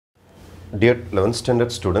Dear 11th standard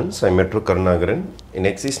students, I am Metro Karnagaran. In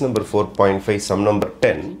exercise number 4.5, sum number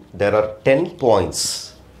 10, there are 10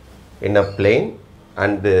 points in a plane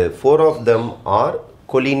and 4 of them are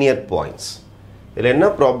collinear points. There is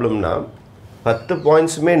no problem now. 10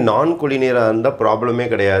 points may non-collinear and the problem may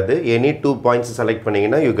kadayadu. Any 2 points select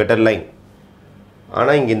panninga you get a line.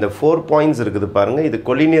 ஆனா இங்க இந்த 4 points இருக்குது பாருங்க இது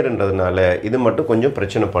collinear என்றதுனால இது மட்டும் கொஞ்சம்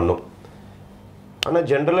பிரச்சனை பண்ணும். ஆனா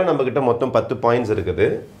ஜெனரலா நம்ம கிட்ட மொத்தம் 10 points இருக்குது.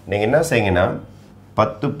 நீங்க என்ன செய்யுங்கன்னா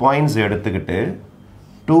 10 points எடுத்துக்கிட்டு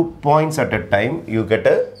 2 points at a time you get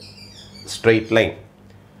a straight line.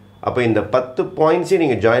 அப்ப இந்த 10 points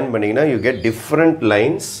நீங்க ஜாயின் பண்ணீங்கன்னா you get different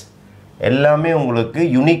lines. எல்லாமே உங்களுக்கு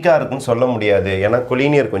யூனிக்கா இருக்குன்னு சொல்ல முடியாது. ஏனா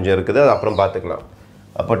collinear கொஞ்சம் இருக்குது. அது அப்புறம் பார்த்துக்கலாம்.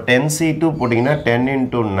 அப்ப 10c2 போடிங்கனா 10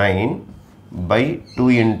 into 9 by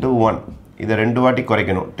 2 into 1. இத ரெண்டு வாட்டி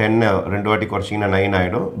குறைக்கணும். 10 ரெண்டு வாட்டி குறைச்சீங்கன்னா 9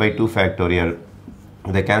 ஆயிடும் by 2 factorial.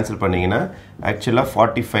 இதை கேன்சல் பண்ணீங்கன்னா ஆக்சுவலா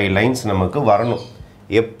 45 லைன்ஸ் நமக்கு வரணும்.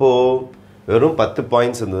 எப்போ வெறும் 10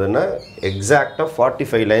 பாயிண்ட்ஸ் இருந்ததுன்னா எக்ஸாக்ட்டா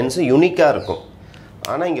 45 லைன்ஸ் யூனிக்கா இருக்கும்.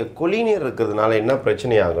 ஆனா இங்க collinear இருக்கிறதுனால என்ன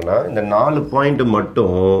பிரச்சனை ஆகும்னா இந்த 4 பாயிண்ட்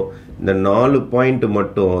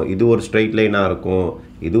மட்டும் இது ஒரு ஸ்ட்ரைட் லைனா இருக்கும்.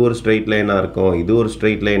 இது ஒரு ஸ்ட்ரைட் லைனா இருக்கும். இது ஒரு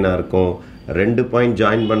ஸ்ட்ரைட் லைனா இருக்கும். 2 பாயிண்ட்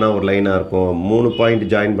ஜாயின் பண்ணா ஒரு லைனா இருக்கும். 3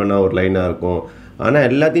 பாயிண்ட் ஜாயின் பண்ணா ஒரு லைனா இருக்கும். ஆனா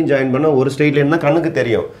எல்லாத்தையும் ஜாயின் பண்ணா ஒரு ஸ்ட்ரைட் லைன் தான் கண்ணுக்கு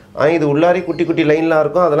தெரியும். இது உள்ளாரி குட்டி குட்டி லைன்ல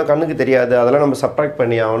இருக்கும். அதெல்லாம் கண்ணுக்கு தெரியாது. அதெல்லாம் நம்ம சப்ட்ராக்ட்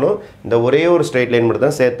பண்ணி ஆகணும். இந்த ஒரே ஒரு ஸ்ட்ரைட் லைன் மட்டும்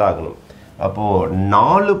தான் சேர்த்தாகணும். அப்போ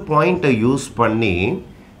 4 பாயிண்ட் யூஸ் பண்ணி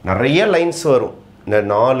நிறைய லைன்ஸ் வரும். இந்த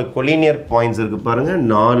 4 collinear points இருக்கு பாருங்க.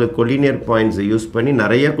 4 collinear points யூஸ் பண்ணி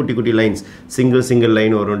நிறைய குட்டி குட்டி லைன்ஸ் சிங்கிள்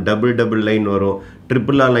லைன் வரும், டபுள் லைன் வரும்,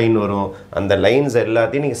 ட்ரிபிள் லைன் வரும். அந்த லைன்ஸ்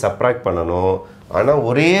எல்லாத்தையும் நீங்க சப்ட்ராக்ட் பண்ணனும். ஆனா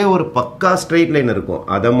ஒரே ஒரு பக்கா ஸ்ட்ரைட் லைன் இருக்கும்.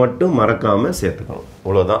 அதை மட்டும் மறக்காம சேர்த்துக்கணும்.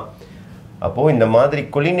 அவ்வளவுதான். அப்போ இந்த மாதிரி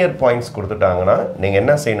collinear points கொடுத்துட்டாங்கன்னா நீங்க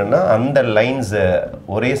என்ன செய்யணும்னா அந்த லைன்ஸ்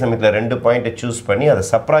ஒரே சமயத்துல 2 பாயிண்ட் சூஸ் பண்ணி அதை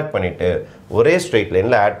சப்ட்ராக்ட் பண்ணிட்டு ஒரே ஸ்ட்ரைட்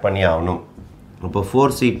லைன்ல ஆட் பண்ணி ஆகணும். அப்போ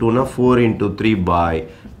 4c2 னா 4 into 3 by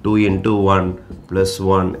 2 into 1 plus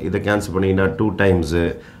 1 இதை கேன்சல் பண்ணீங்கன்னா 2 times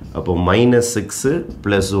அப்போ -6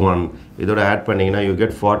 plus 1 இதோட ஆட் பண்ணீங்கன்னா you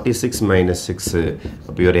get 46 minus 6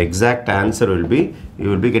 அப்போ your exact answer will be you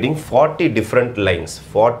will be getting 40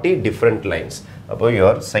 different lines அப்போ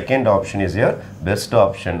your second option is your best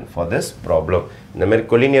option for this problem. இந்த மாதிரி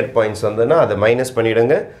collinear points வந்தனா அதை மைனஸ்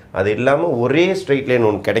பண்ணிடுங்க. அது இல்லாம ஒரே ஸ்ட்ரைட் லைன்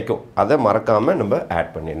ஒன்னு கிடைக்கும். அதை மறக்காம நம்ம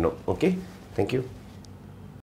ஆட் பண்ணிடணும். Okay, thank you.